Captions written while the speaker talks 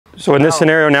So in this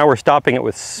scenario now we're stopping it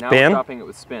with spin? Now we're stopping it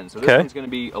with spin. So this one's going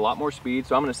to be a lot more speed.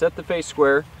 So I'm going to set the face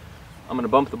square. I'm going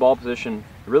to bump the ball position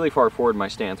really far forward in my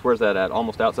stance. Where's that at?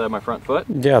 Almost outside my front foot?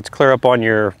 Yeah, it's clear up on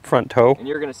your front toe. And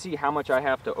you're going to see how much I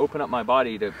have to open up my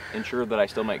body to ensure that I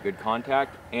still make good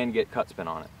contact and get cut spin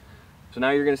on it. So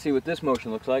now you're going to see what this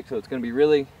motion looks like. So it's going to be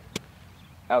really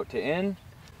out to in,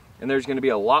 and there's going to be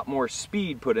a lot more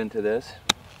speed put into this.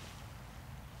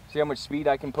 See how much speed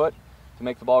I can put to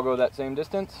make the ball go that same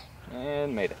distance?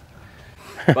 And made it.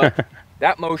 But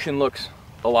that motion looks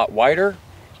a lot wider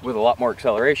with a lot more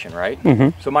acceleration, right?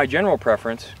 So my general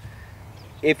preference,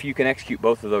 if you can execute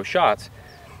both of those shots,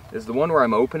 is the one where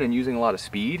I'm open and using a lot of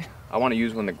speed. I want to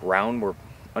use when the ground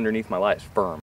underneath my lie is firm.